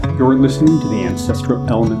You're listening to the Ancestral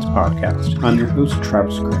Elements Podcast. I'm your host,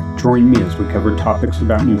 Travis Craig. Join me as we cover topics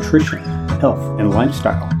about nutrition, health, and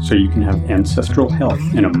lifestyle so you can have ancestral health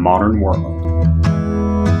in a modern world.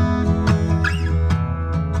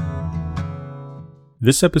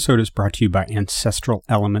 This episode is brought to you by Ancestral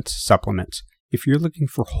Elements Supplements. If you're looking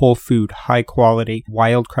for whole food, high quality,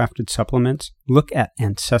 wild-crafted supplements, look at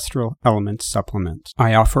Ancestral Elements Supplements.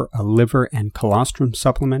 I offer a liver and colostrum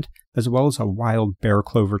supplement, as well as a wild bear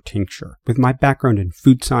clover tincture. With my background in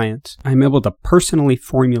food science, I'm able to personally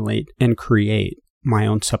formulate and create my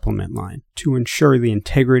own supplement line to ensure the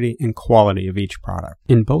integrity and quality of each product.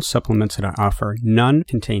 In both supplements that I offer, none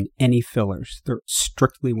contain any fillers. They're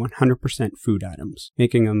strictly 100% food items,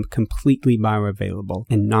 making them completely bioavailable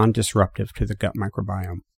and non-disruptive to the gut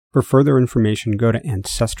microbiome. For further information, go to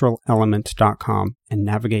ancestralelements.com and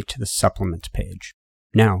navigate to the supplements page.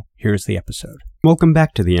 Now, here's the episode. Welcome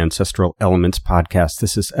back to the Ancestral Elements Podcast.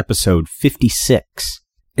 This is episode 56.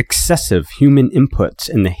 Excessive human inputs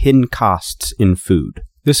and the hidden costs in food.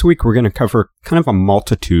 This week we're going to cover kind of a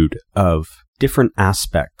multitude of different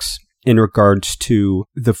aspects in regards to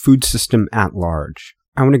the food system at large.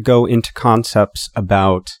 I want to go into concepts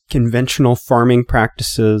about conventional farming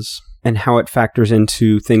practices and how it factors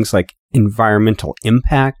into things like environmental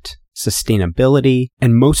impact, sustainability,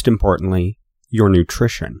 and most importantly, your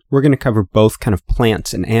nutrition. We're going to cover both kind of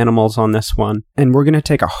plants and animals on this one, and we're going to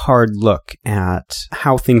take a hard look at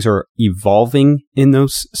how things are evolving in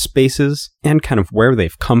those spaces and kind of where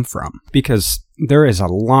they've come from, because there is a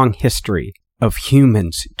long history of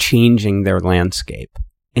humans changing their landscape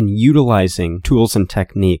and utilizing tools and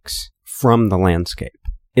techniques from the landscape.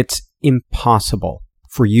 It's impossible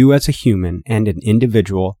for you as a human and an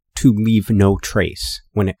individual to leave no trace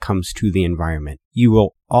when it comes to the environment. You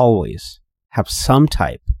will always have some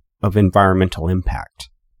type of environmental impact.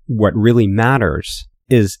 What really matters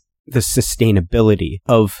is the sustainability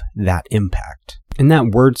of that impact. And that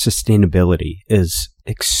word sustainability is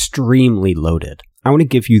extremely loaded. I want to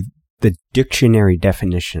give you the dictionary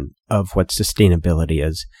definition of what sustainability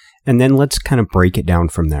is, and then let's kind of break it down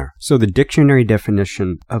from there. So the dictionary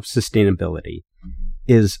definition of sustainability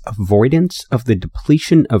is avoidance of the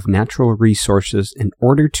depletion of natural resources in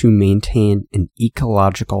order to maintain an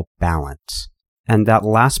ecological balance. And that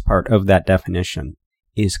last part of that definition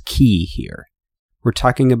is key here. We're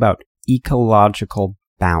talking about ecological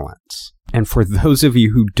balance. And for those of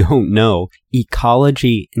you who don't know,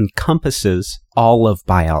 ecology encompasses all of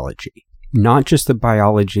biology, not just the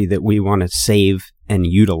biology that we want to save and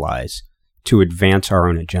utilize to advance our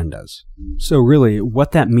own agendas. So really,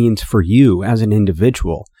 what that means for you as an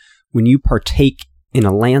individual, when you partake in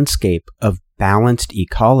a landscape of balanced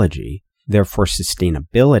ecology, therefore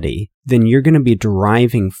sustainability, then you're going to be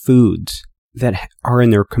deriving foods that are in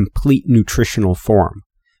their complete nutritional form.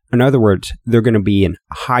 In other words, they're going to be in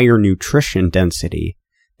higher nutrition density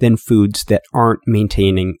than foods that aren't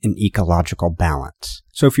maintaining an ecological balance.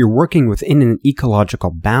 So if you're working within an ecological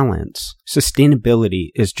balance, sustainability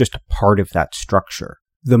is just a part of that structure.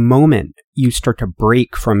 The moment you start to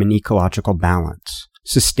break from an ecological balance,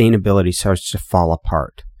 sustainability starts to fall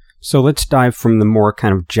apart. So let's dive from the more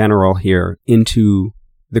kind of general here into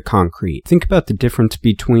the concrete. Think about the difference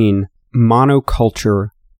between monoculture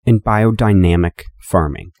and biodynamic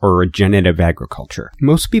farming, or regenerative agriculture.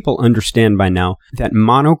 Most people understand by now that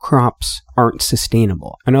monocrops aren't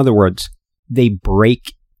sustainable. In other words, they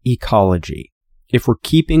break ecology. If we're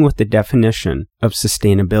keeping with the definition of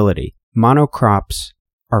sustainability, monocrops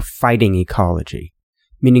are fighting ecology,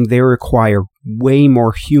 meaning they require way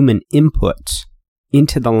more human inputs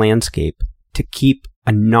into the landscape to keep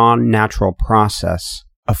a non-natural process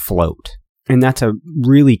afloat. And that's a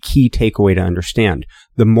really key takeaway to understand.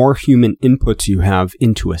 The more human inputs you have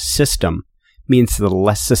into a system means the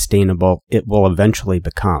less sustainable it will eventually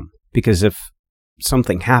become. Because if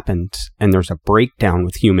something happens and there's a breakdown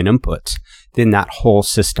with human inputs, then that whole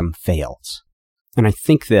system fails. And I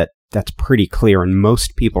think that that's pretty clear, and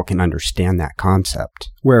most people can understand that concept.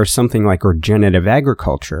 Whereas something like regenerative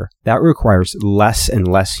agriculture, that requires less and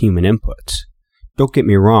less human inputs. Don't get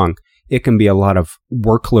me wrong, it can be a lot of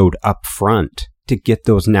workload up front to get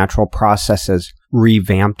those natural processes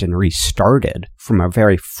revamped and restarted from a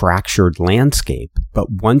very fractured landscape. But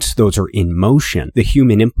once those are in motion, the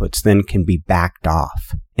human inputs then can be backed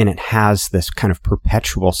off. And it has this kind of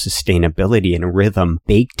perpetual sustainability and rhythm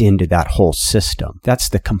baked into that whole system. That's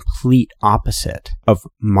the complete opposite of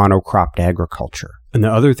monocropped agriculture. And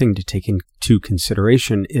the other thing to take into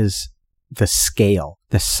consideration is the scale,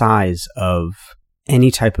 the size of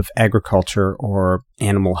any type of agriculture or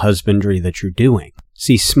animal husbandry that you're doing.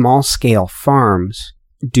 See, small-scale farms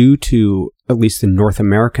due to at least the North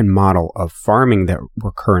American model of farming that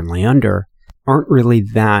we're currently under, aren't really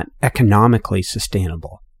that economically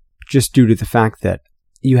sustainable, just due to the fact that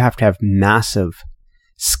you have to have massive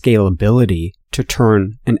scalability to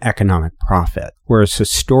turn an economic profit. Whereas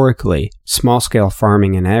historically, small-scale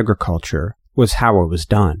farming and agriculture was how it was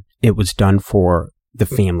done. It was done for the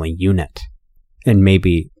family unit and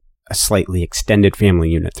maybe a slightly extended family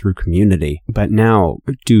unit through community. But now,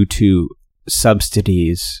 due to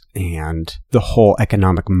subsidies and the whole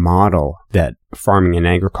economic model that farming and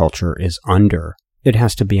agriculture is under, it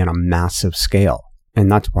has to be on a massive scale. And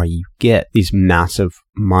that's why you get these massive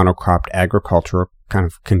monocropped agriculture kind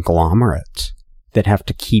of conglomerates that have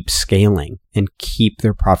to keep scaling and keep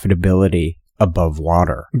their profitability above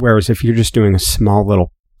water. Whereas if you're just doing a small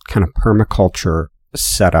little kind of permaculture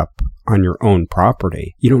setup on your own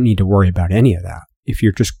property, you don't need to worry about any of that. If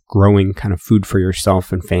you're just growing kind of food for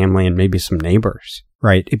yourself and family and maybe some neighbors,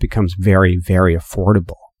 right, it becomes very, very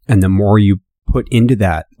affordable. And the more you put into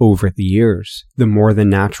that over the years, the more the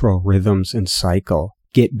natural rhythms and cycle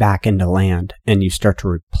get back into land and you start to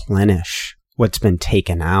replenish what's been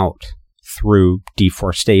taken out through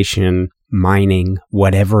deforestation, mining,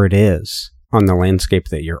 whatever it is on the landscape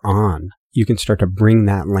that you're on. You can start to bring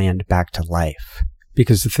that land back to life.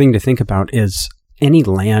 Because the thing to think about is any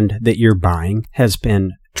land that you're buying has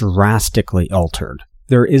been drastically altered.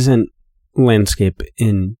 There isn't landscape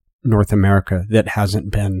in North America that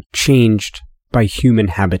hasn't been changed by human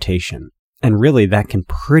habitation. And really, that can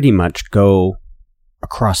pretty much go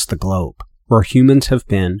across the globe. Where humans have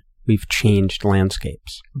been, we've changed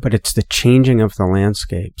landscapes. But it's the changing of the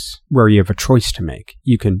landscapes where you have a choice to make.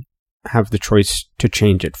 You can have the choice to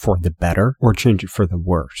change it for the better or change it for the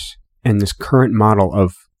worse. And this current model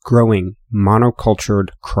of growing monocultured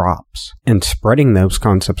crops and spreading those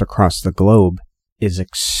concepts across the globe is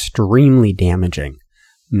extremely damaging,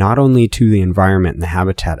 not only to the environment and the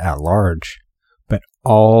habitat at large, but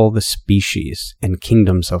all the species and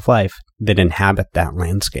kingdoms of life that inhabit that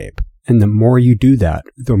landscape. And the more you do that,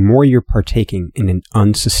 the more you're partaking in an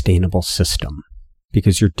unsustainable system,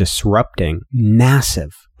 because you're disrupting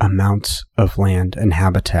massive amounts of land and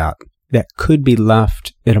habitat that could be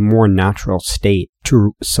left in a more natural state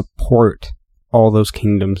to support all those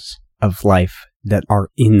kingdoms of life that are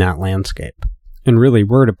in that landscape. And really,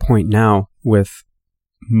 we're at a point now with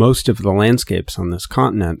most of the landscapes on this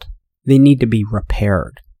continent, they need to be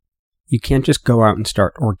repaired. You can't just go out and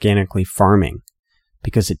start organically farming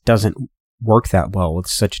because it doesn't work that well with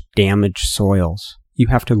such damaged soils. You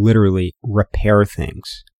have to literally repair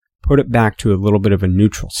things, put it back to a little bit of a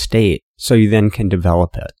neutral state so you then can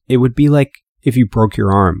develop it. It would be like if you broke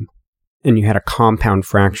your arm and you had a compound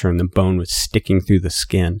fracture and the bone was sticking through the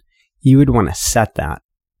skin. You would want to set that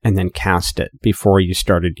and then cast it before you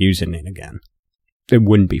started using it again. It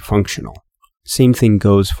wouldn't be functional. Same thing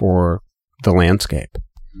goes for the landscape.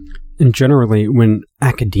 And generally, when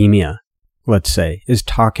academia, let's say, is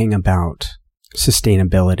talking about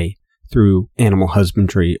sustainability through animal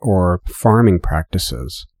husbandry or farming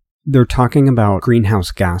practices, they're talking about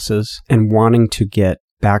greenhouse gases and wanting to get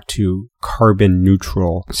back to carbon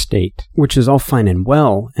neutral state, which is all fine and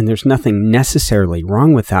well, and there's nothing necessarily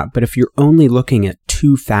wrong with that. But if you're only looking at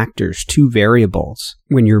two factors, two variables,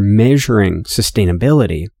 when you're measuring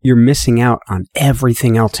sustainability, you're missing out on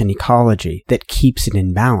everything else in ecology that keeps it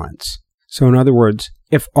in balance. So in other words,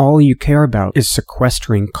 if all you care about is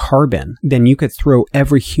sequestering carbon, then you could throw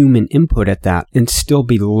every human input at that and still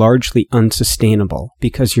be largely unsustainable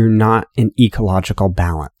because you're not in ecological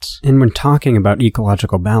balance. And when talking about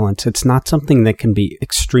ecological balance, it's not something that can be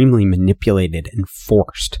extremely manipulated and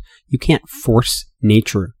forced. You can't force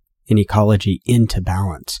nature and ecology into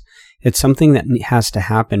balance. It's something that has to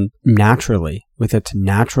happen naturally with its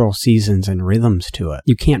natural seasons and rhythms to it.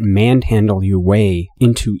 You can't manhandle your way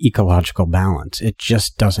into ecological balance. It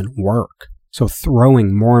just doesn't work. So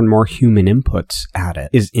throwing more and more human inputs at it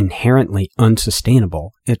is inherently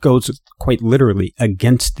unsustainable. It goes quite literally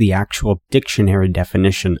against the actual dictionary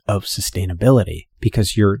definition of sustainability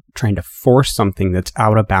because you're trying to force something that's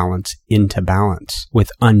out of balance into balance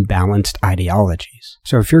with unbalanced ideologies.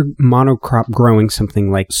 So if you're monocrop growing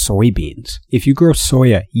something like soybeans, if you grow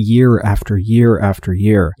soya year after year after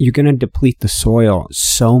year, you're going to deplete the soil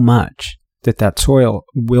so much that soil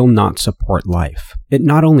will not support life. It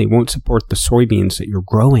not only won't support the soybeans that you're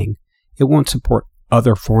growing, it won't support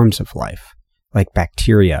other forms of life, like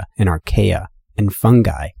bacteria and archaea and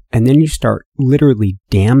fungi. And then you start literally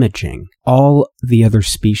damaging all the other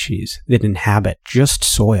species that inhabit just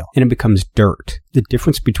soil, and it becomes dirt. The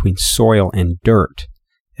difference between soil and dirt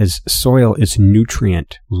is soil is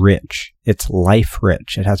nutrient rich. It's life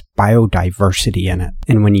rich. It has biodiversity in it.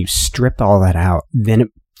 And when you strip all that out, then it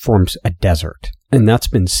forms a desert. And that's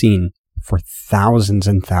been seen for thousands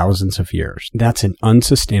and thousands of years. That's an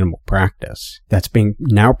unsustainable practice that's being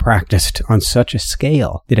now practiced on such a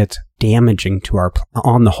scale that it's damaging to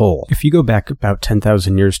on the whole. If you go back about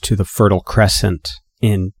 10,000 years to the Fertile Crescent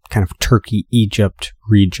in kind of Turkey, Egypt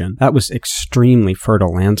region, that was extremely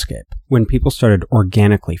fertile landscape. When people started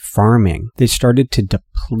organically farming, they started to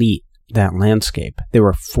deplete that landscape. They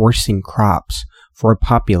were forcing crops for a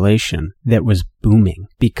population that was booming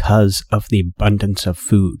because of the abundance of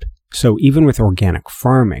food. So even with organic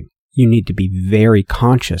farming, you need to be very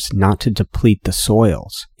conscious not to deplete the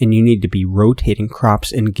soils, and you need to be rotating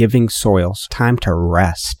crops and giving soils time to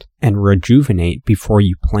rest and rejuvenate before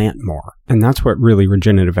you plant more. And that's what really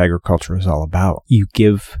regenerative agriculture is all about. You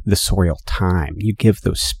give the soil time. You give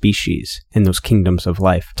those species and those kingdoms of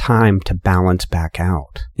life time to balance back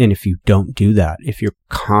out. And if you don't do that, if you're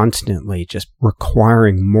constantly just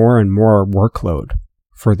requiring more and more workload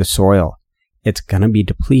for the soil, it's going to be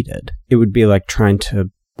depleted. It would be like trying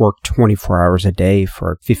to work 24 hours a day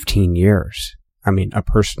for 15 years. I mean, a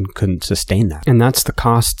person couldn't sustain that. And that's the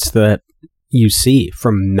costs that you see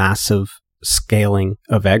from massive scaling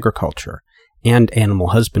of agriculture and animal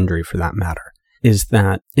husbandry for that matter, is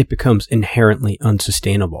that it becomes inherently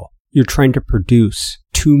unsustainable. You're trying to produce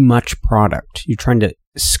too much product. You're trying to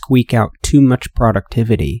squeak out too much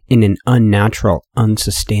productivity in an unnatural,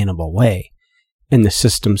 unsustainable way. And the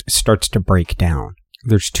system starts to break down.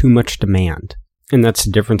 There's too much demand. And that's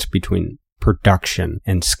the difference between production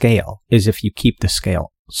and scale, is if you keep the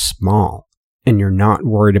scale small and you're not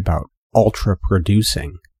worried about ultra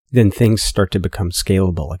producing, then things start to become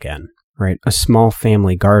scalable again, right? A small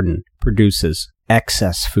family garden produces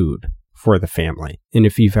excess food for the family. And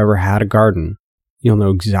if you've ever had a garden, you'll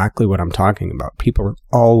know exactly what I'm talking about. People are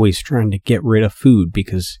always trying to get rid of food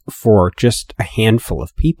because for just a handful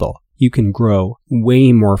of people, you can grow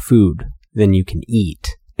way more food than you can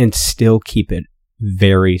eat and still keep it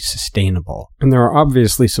very sustainable. And there are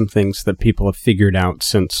obviously some things that people have figured out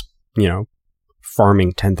since,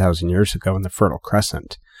 farming 10,000 years ago in the Fertile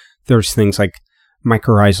Crescent. There's things like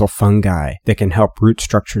mycorrhizal fungi that can help root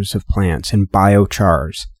structures of plants and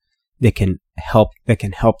biochars that can help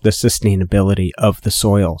the sustainability of the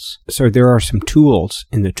soils. So there are some tools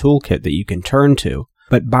in the toolkit that you can turn to,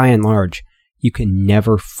 but by and large, you can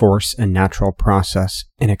never force a natural process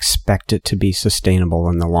and expect it to be sustainable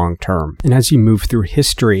in the long term. And as you move through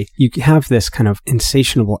history, you have this kind of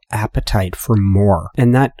insatiable appetite for more.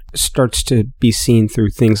 And that starts to be seen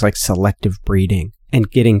through things like selective breeding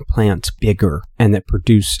and getting plants bigger and that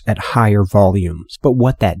produce at higher volumes. But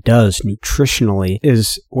what that does nutritionally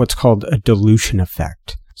is what's called a dilution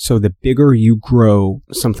effect. So the bigger you grow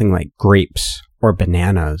something like grapes or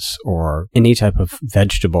bananas or any type of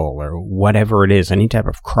vegetable or whatever it is, any type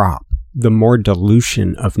of crop, the more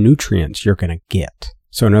dilution of nutrients you're going to get.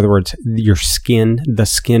 So in other words, the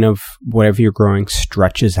skin of whatever you're growing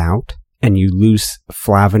stretches out and you lose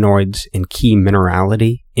flavonoids and key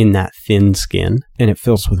minerality in that thin skin and it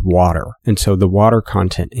fills with water. And so the water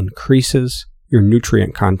content increases, your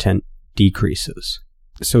nutrient content decreases.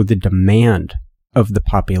 So the demand of the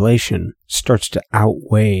population starts to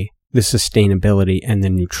outweigh the sustainability and the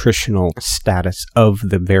nutritional status of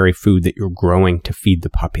the very food that you're growing to feed the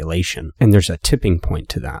population. And there's a tipping point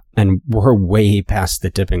to that. And we're way past the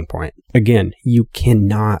tipping point. Again, you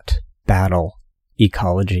cannot battle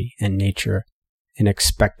ecology and nature and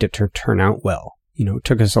expect it to turn out well. It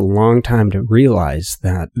took us a long time to realize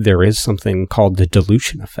that there is something called the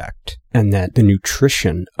dilution effect and that the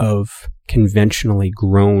nutrition of conventionally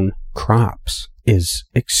grown crops is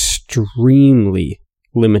extremely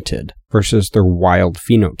limited versus their wild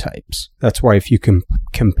phenotypes. That's why if you can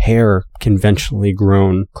compare conventionally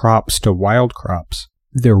grown crops to wild crops,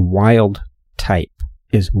 their wild type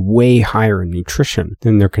is way higher in nutrition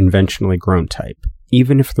than their conventionally grown type,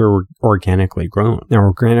 even if they're organically grown. Now,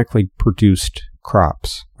 organically produced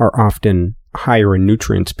crops are often higher in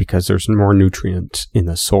nutrients because there's more nutrients in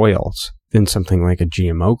the soils than something like a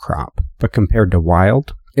GMO crop. But compared to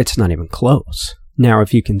wild, it's not even close. Now,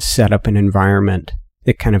 if you can set up an environment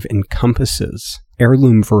that kind of encompasses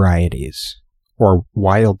heirloom varieties or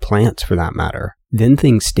wild plants for that matter, then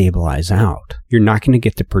things stabilize out. You're not going to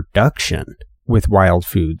get the production with wild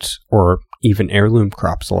foods or even heirloom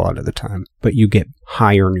crops a lot of the time, but you get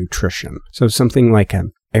higher nutrition. So something like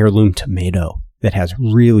an heirloom tomato that has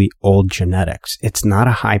really old genetics, it's not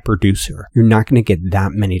a high producer. You're not going to get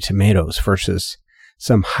that many tomatoes versus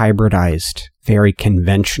some hybridized, very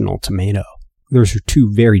conventional tomato. Those are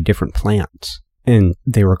two very different plants. and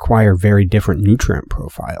they require very different nutrient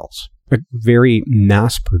profiles. A very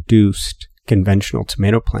mass-produced conventional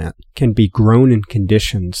tomato plant can be grown in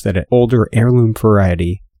conditions that an older heirloom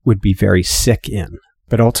variety would be very sick in.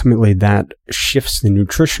 But ultimately that shifts the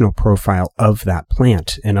nutritional profile of that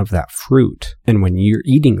plant and of that fruit. And when you're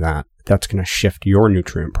eating that, that's going to shift your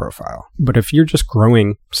nutrient profile. But if you're just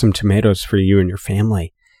growing some tomatoes for you and your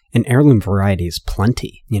family, an heirloom variety is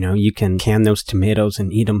plenty. You can can those tomatoes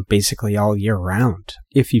and eat them basically all year round.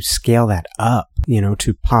 If you scale that up,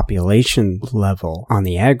 to population level on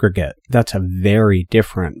the aggregate, that's a very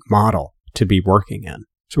different model to be working in.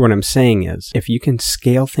 So what I'm saying is, if you can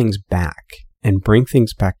scale things back and bring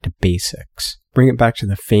things back to basics, bring it back to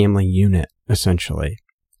the family unit, essentially,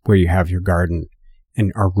 where you have your garden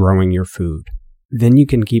and are growing your food, then you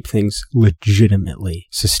can keep things legitimately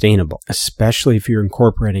sustainable, especially if you're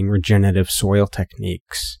incorporating regenerative soil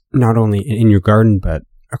techniques, not only in your garden, but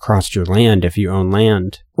across your land if you own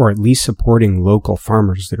land, or at least supporting local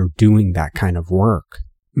farmers that are doing that kind of work.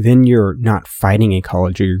 Then you're not fighting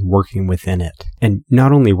ecology, you're working within it. And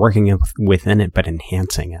not only working within it, but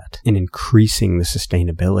enhancing it and increasing the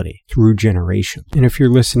sustainability through generations. And if you're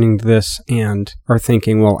listening to this and are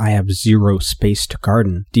thinking, well, I have zero space to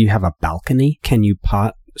garden, do you have a balcony? Can you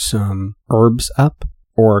pot some herbs up?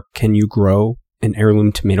 Or can you grow an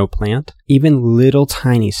heirloom tomato plant? Even little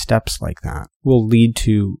tiny steps like that will lead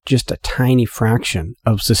to just a tiny fraction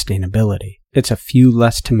of sustainability. It's a few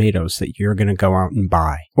less tomatoes that you're going to go out and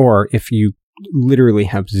buy. Or if you literally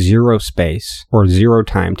have zero space or zero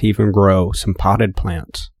time to even grow some potted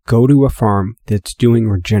plants, go to a farm that's doing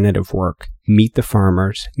regenerative work, meet the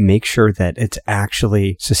farmers, make sure that it's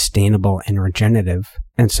actually sustainable and regenerative,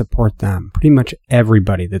 and support them. Pretty much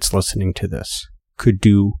everybody that's listening to this could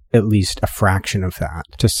do at least a fraction of that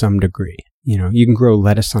to some degree. You can grow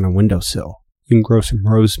lettuce on a windowsill. You can grow some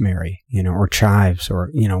rosemary, or chives, or,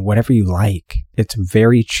 whatever you like. It's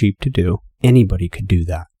very cheap to do. Anybody could do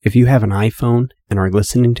that. If you have an iPhone and are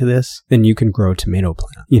listening to this, then you can grow a tomato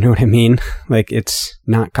plant. You know what I mean? It's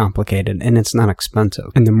not complicated and it's not expensive.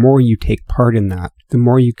 And the more you take part in that, the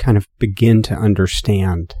more you kind of begin to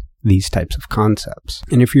understand these types of concepts.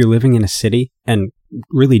 And if you're living in a city and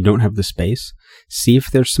really don't have the space, see if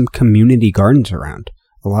there's some community gardens around.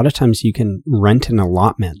 A lot of times you can rent an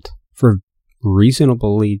allotment for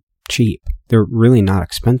reasonably cheap. They're really not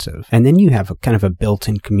expensive. And then you have a kind of a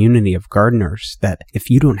built-in community of gardeners that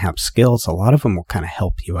if you don't have skills, a lot of them will kind of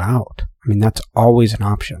help you out. That's always an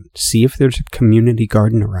option. See if there's a community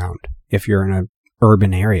garden around. If you're in an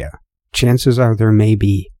urban area, chances are there may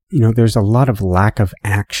be. There's a lot of lack of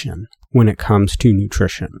action when it comes to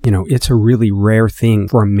nutrition. It's a really rare thing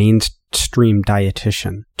for a mainstream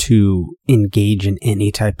dietitian to engage in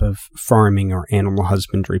any type of farming or animal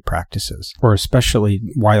husbandry practices, or especially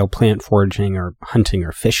wild plant foraging or hunting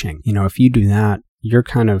or fishing. If you do that,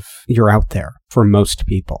 you're out there for most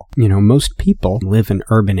people. Most people live in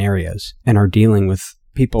urban areas and are dealing with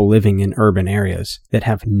people living in urban areas that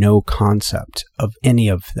have no concept of any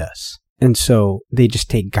of this. And so they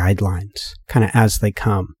just take guidelines kind of as they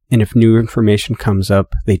come. And if new information comes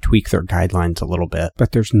up, they tweak their guidelines a little bit.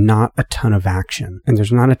 But there's not a ton of action and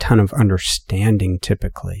there's not a ton of understanding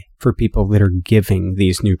typically for people that are giving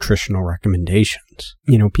these nutritional recommendations.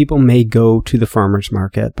 People may go to the farmer's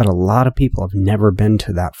market, but a lot of people have never been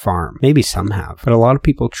to that farm. Maybe some have, but a lot of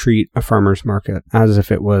people treat a farmer's market as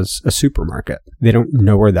if it was a supermarket. They don't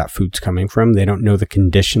know where that food's coming from. They don't know the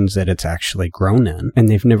conditions that it's actually grown in, and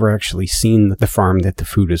they've never actually seen the farm that the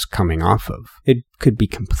food is coming off of. It could be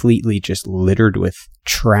completely just littered with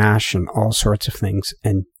trash and all sorts of things,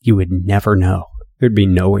 and you would never know. There'd be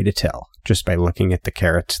no way to tell just by looking at the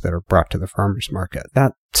carrots that are brought to the farmer's market.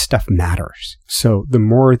 That stuff matters. So the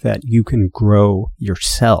more that you can grow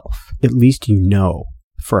yourself, at least you know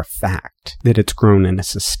for a fact that it's grown in a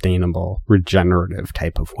sustainable, regenerative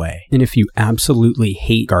type of way. And if you absolutely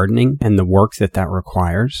hate gardening and the work that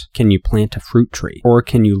requires, can you plant a fruit tree? Or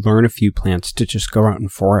can you learn a few plants to just go out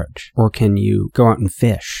and forage? Or can you go out and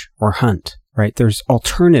fish or hunt? Right? There's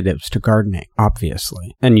alternatives to gardening,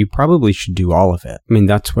 obviously. And you probably should do all of it.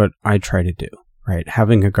 That's what I try to do. Right?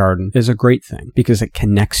 Having a garden is a great thing because it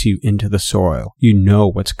connects you into the soil. You know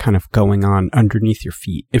what's kind of going on underneath your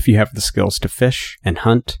feet. If you have the skills to fish and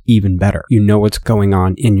hunt, even better. You know what's going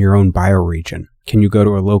on in your own bioregion. Can you go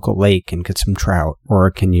to a local lake and get some trout?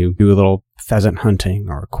 Or can you do a little pheasant hunting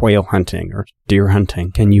or quail hunting or deer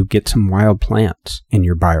hunting? Can you get some wild plants in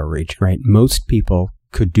your bioregion? Right? Most people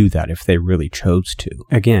could do that if they really chose to.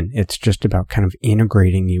 Again, it's just about kind of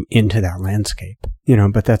integrating you into that landscape.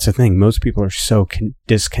 But that's the thing. Most people are so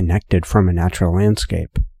disconnected from a natural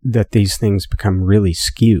landscape that these things become really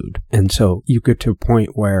skewed. And so you get to a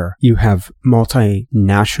point where you have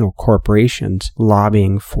multinational corporations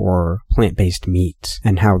lobbying for plant-based meats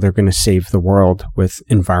and how they're going to save the world with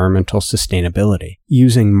environmental sustainability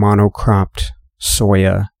using monocropped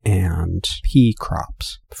soya and pea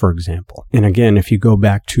crops, for example. And again, if you go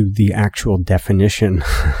back to the actual definition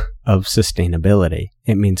of sustainability,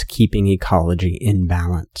 it means keeping ecology in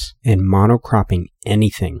balance. And monocropping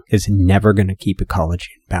anything is never going to keep ecology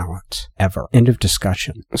in balance, ever. End of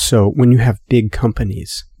discussion. So when you have big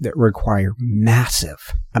companies that require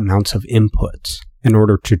massive amounts of inputs in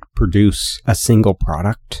order to produce a single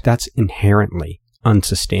product, that's inherently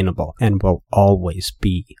unsustainable and will always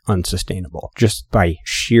be unsustainable. Just by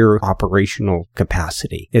sheer operational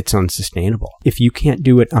capacity, it's unsustainable. If you can't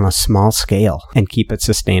do it on a small scale and keep it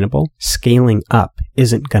sustainable, scaling up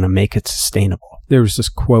isn't going to make it sustainable. There was this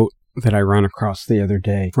quote that I ran across the other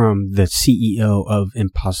day from the CEO of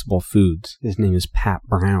Impossible Foods. His name is Pat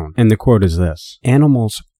Brown. And the quote is this: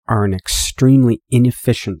 "Animals are an extremely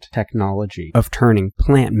inefficient technology of turning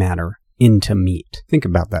plant matter into meat." Think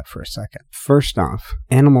about that for a second. First off,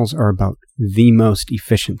 animals are about the most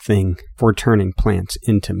efficient thing for turning plants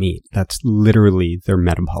into meat. That's literally their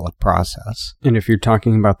metabolic process. And if you're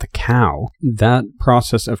talking about the cow, that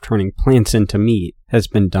process of turning plants into meat has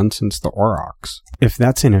been done since the aurochs. If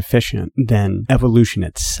that's inefficient, then evolution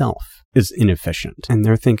itself is inefficient. And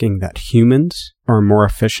they're thinking that humans are more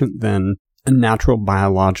efficient than a natural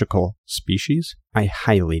biological species. I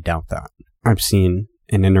highly doubt that. I've seen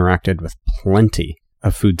and interacted with plenty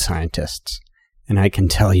of food scientists, and I can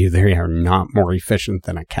tell you they are not more efficient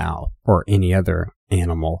than a cow or any other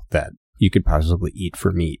animal that you could possibly eat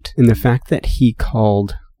for meat. And the fact that he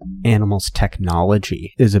called animals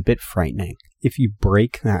technology is a bit frightening. If you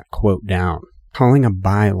break that quote down, calling a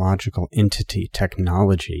biological entity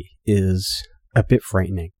technology is a bit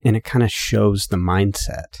frightening, and it kind of shows the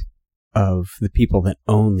mindset of the people that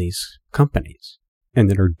own these companies and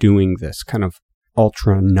that are doing this kind of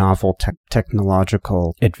ultra novel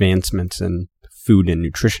technological advancements in food and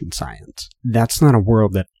nutrition science. That's not a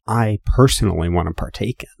world that I personally want to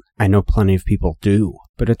partake in. I know plenty of people do,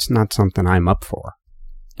 but it's not something I'm up for.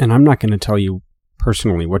 And I'm not going to tell you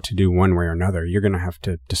personally what to do one way or another. You're going to have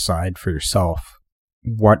to decide for yourself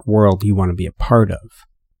what world you want to be a part of.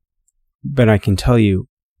 But I can tell you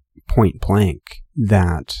point blank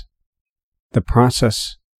that the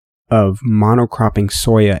process of monocropping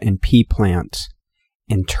soya and pea plants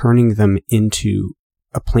and turning them into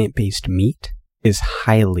a plant-based meat is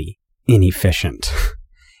highly inefficient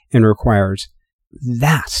and requires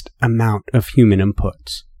vast amount of human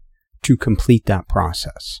inputs to complete that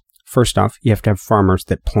process. First off, you have to have farmers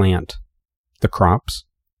that plant the crops,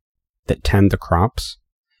 that tend the crops.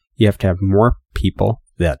 You have to have more people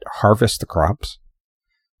that harvest the crops.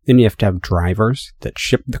 Then you have to have drivers that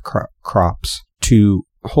ship the crops to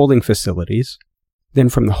holding facilities. Then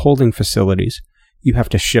from the holding facilities, you have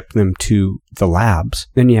to ship them to the labs.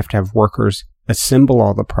 Then you have to have workers assemble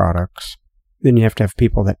all the products. Then you have to have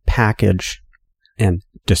people that package and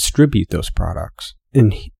distribute those products.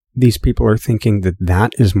 And these people are thinking that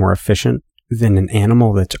that is more efficient than an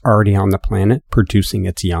animal that's already on the planet producing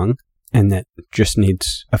its young and that just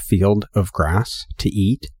needs a field of grass to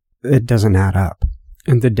eat. It doesn't add up.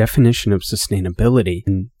 And the definition of sustainability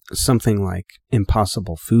in something like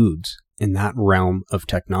Impossible Foods, in that realm of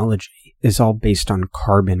technology, is all based on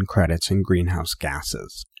carbon credits and greenhouse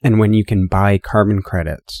gases. And when you can buy carbon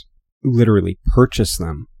credits, literally purchase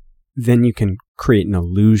them, then you can create an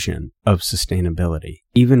illusion of sustainability,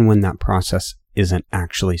 even when that process isn't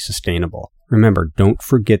actually sustainable. Remember, don't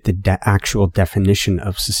forget the actual definition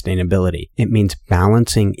of sustainability. It means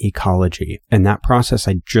balancing ecology. And that process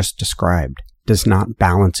I just described does not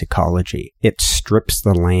balance ecology. It strips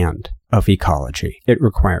the land of ecology. It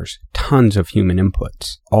requires tons of human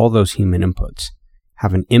inputs. All those human inputs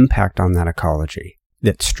have an impact on that ecology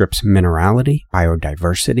that strips minerality,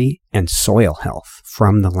 biodiversity, and soil health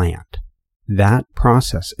from the land. That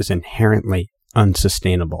process is inherently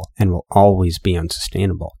unsustainable and will always be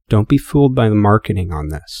unsustainable. Don't be fooled by the marketing on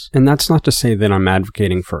this. And that's not to say that I'm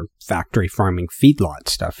advocating for factory farming feedlot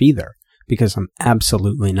stuff either, because I'm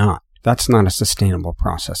absolutely not. That's not a sustainable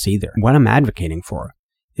process either. What I'm advocating for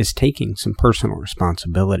is taking some personal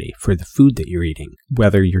responsibility for the food that you're eating,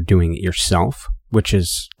 whether you're doing it yourself, which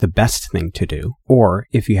is the best thing to do, or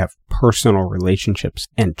if you have personal relationships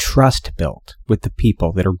and trust built with the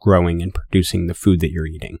people that are growing and producing the food that you're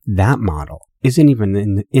eating. That model isn't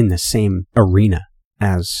even in the same arena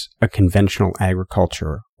as a conventional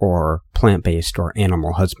agriculture or plant-based or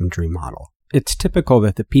animal husbandry model. It's typical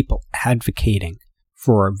that the people advocating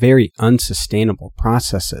for very unsustainable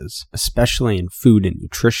processes, especially in food and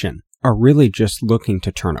nutrition, are really just looking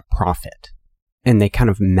to turn a profit. And they kind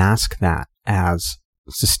of mask that as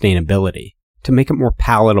sustainability to make it more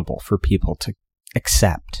palatable for people to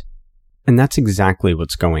accept. And that's exactly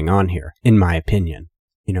what's going on here, in my opinion.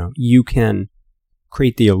 You can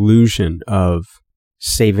create the illusion of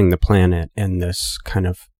saving the planet and this kind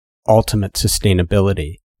of ultimate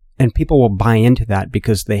sustainability. And people will buy into that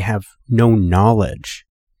because they have no knowledge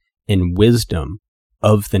and wisdom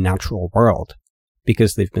of the natural world,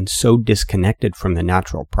 because they've been so disconnected from the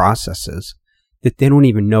natural processes that they don't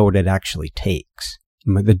even know what it actually takes.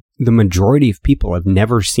 The majority of people have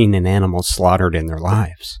never seen an animal slaughtered in their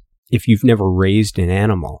lives. If you've never raised an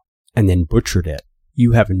animal and then butchered it,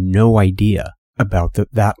 you have no idea about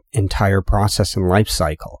that entire process and life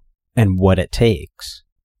cycle and what it takes.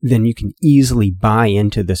 Then you can easily buy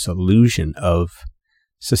into this illusion of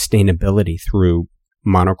sustainability through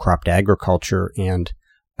monocropped agriculture and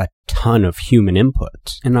a ton of human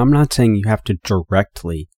inputs. And I'm not saying you have to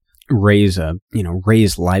directly raise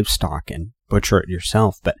livestock and butcher it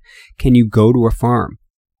yourself, but can you go to a farm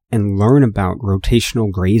and learn about rotational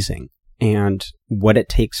grazing and what it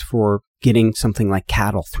takes for getting something like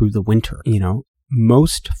cattle through the winter?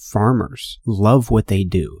 Most farmers love what they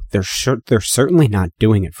do. They're certainly not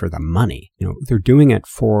doing it for the money. They're doing it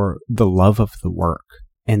for the love of the work,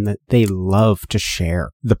 and that they love to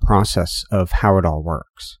share the process of how it all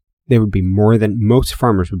works. Most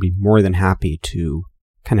farmers would be more than happy to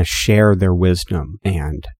kind of share their wisdom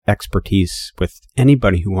and expertise with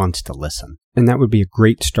anybody who wants to listen. And that would be a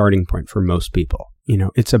great starting point for most people.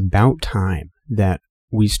 It's about time that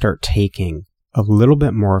we start taking a little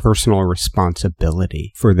bit more personal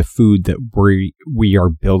responsibility for the food that we are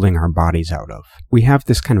building our bodies out of. We have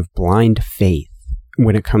this kind of blind faith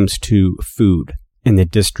when it comes to food and the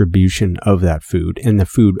distribution of that food and the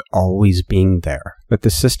food always being there. But the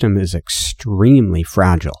system is extremely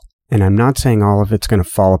fragile. And I'm not saying all of it's going to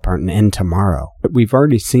fall apart and end tomorrow, but we've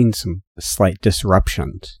already seen some slight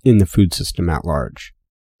disruptions in the food system at large.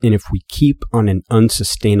 And if we keep on an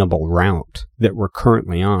unsustainable route that we're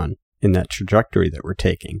currently on, in that trajectory that we're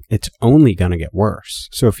taking, it's only going to get worse.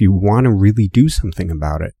 So if you want to really do something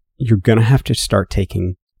about it, you're going to have to start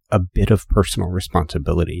taking a bit of personal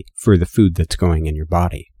responsibility for the food that's going in your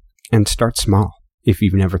body. And start small if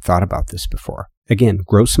you've never thought about this before. Again,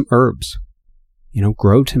 grow some herbs.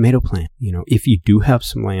 Grow tomato plant. If you do have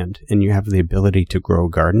some land and you have the ability to grow a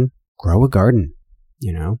garden.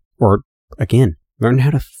 Or again, learn how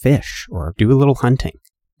to fish or do a little hunting.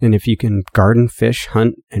 And if you can garden, fish,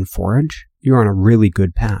 hunt, and forage, you're on a really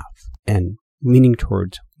good path and leaning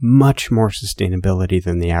towards much more sustainability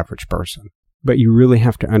than the average person. But you really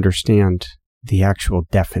have to understand the actual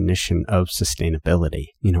definition of sustainability.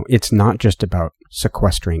 It's not just about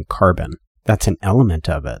sequestering carbon. That's an element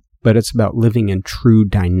of it. But it's about living in true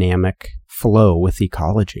dynamic flow with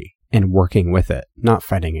ecology and working with it, not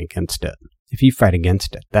fighting against it. If you fight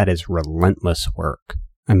against it, that is relentless work.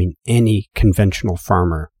 Any conventional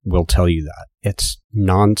farmer will tell you that. It's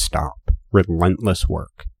nonstop, relentless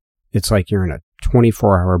work. It's like you're in a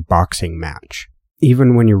 24-hour boxing match.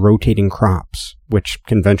 Even when you're rotating crops, which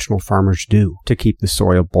conventional farmers do to keep the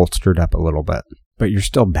soil bolstered up a little bit, but you're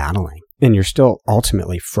still battling. And you're still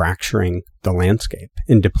ultimately fracturing the landscape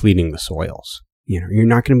and depleting the soils. You're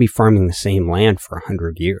not going to be farming the same land for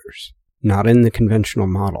 100 years. Not in the conventional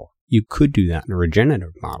model. You could do that in a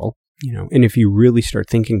regenerative model, and if you really start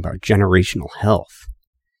thinking about generational health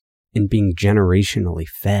and being generationally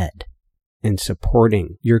fed and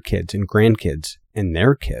supporting your kids and grandkids and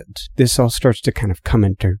their kids, this all starts to kind of come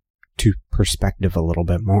into perspective a little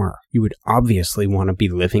bit more. You would obviously want to be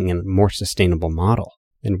living in a more sustainable model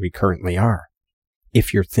than we currently are,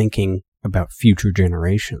 if you're thinking about future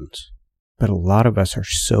generations. But a lot of us are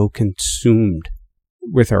so consumed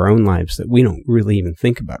with our own lives that we don't really even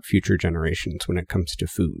think about future generations when it comes to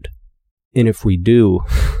food. And if we do,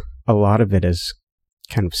 a lot of it is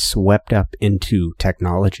kind of swept up into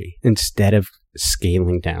technology instead of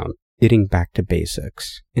scaling down, getting back to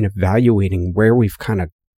basics, and evaluating where we've kind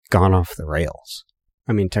of gone off the rails.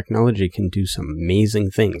 Technology can do some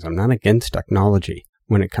amazing things. I'm not against technology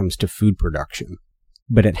when it comes to food production,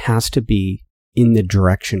 but it has to be in the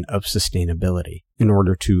direction of sustainability in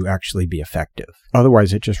order to actually be effective.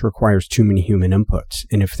 Otherwise, it just requires too many human inputs.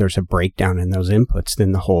 And if there's a breakdown in those inputs,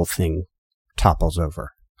 then the whole thing topples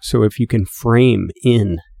over. So if you can frame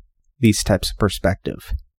in these types of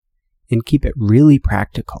perspective and keep it really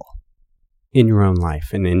practical in your own life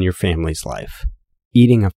and in your family's life,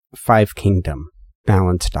 eating a 5 kingdom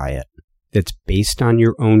balanced diet that's based on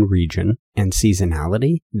your own region and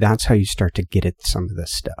seasonality, that's how you start to get at some of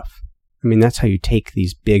this stuff. I mean, that's how you take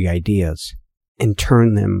these big ideas and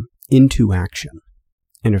turn them into action.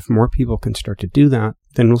 And if more people can start to do that,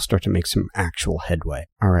 then we'll start to make some actual headway.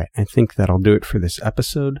 All right, I think that'll do it for this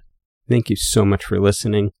episode. Thank you so much for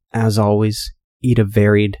listening. As always, eat a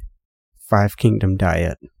varied 5 Kingdom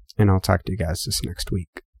diet, and I'll talk to you guys this next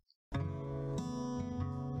week.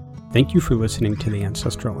 Thank you for listening to the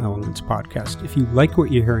Ancestral Elements podcast. If you like what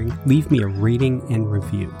you're hearing, leave me a rating and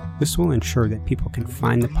review. This will ensure that people can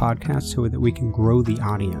find the podcast so that we can grow the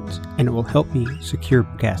audience, and it will help me secure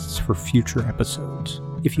guests for future episodes.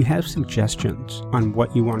 If you have suggestions on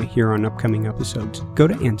what you want to hear on upcoming episodes, go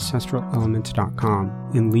to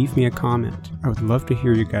ancestralelements.com and leave me a comment. I would love to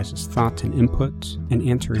hear your guys' thoughts and inputs and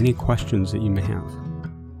answer any questions that you may have.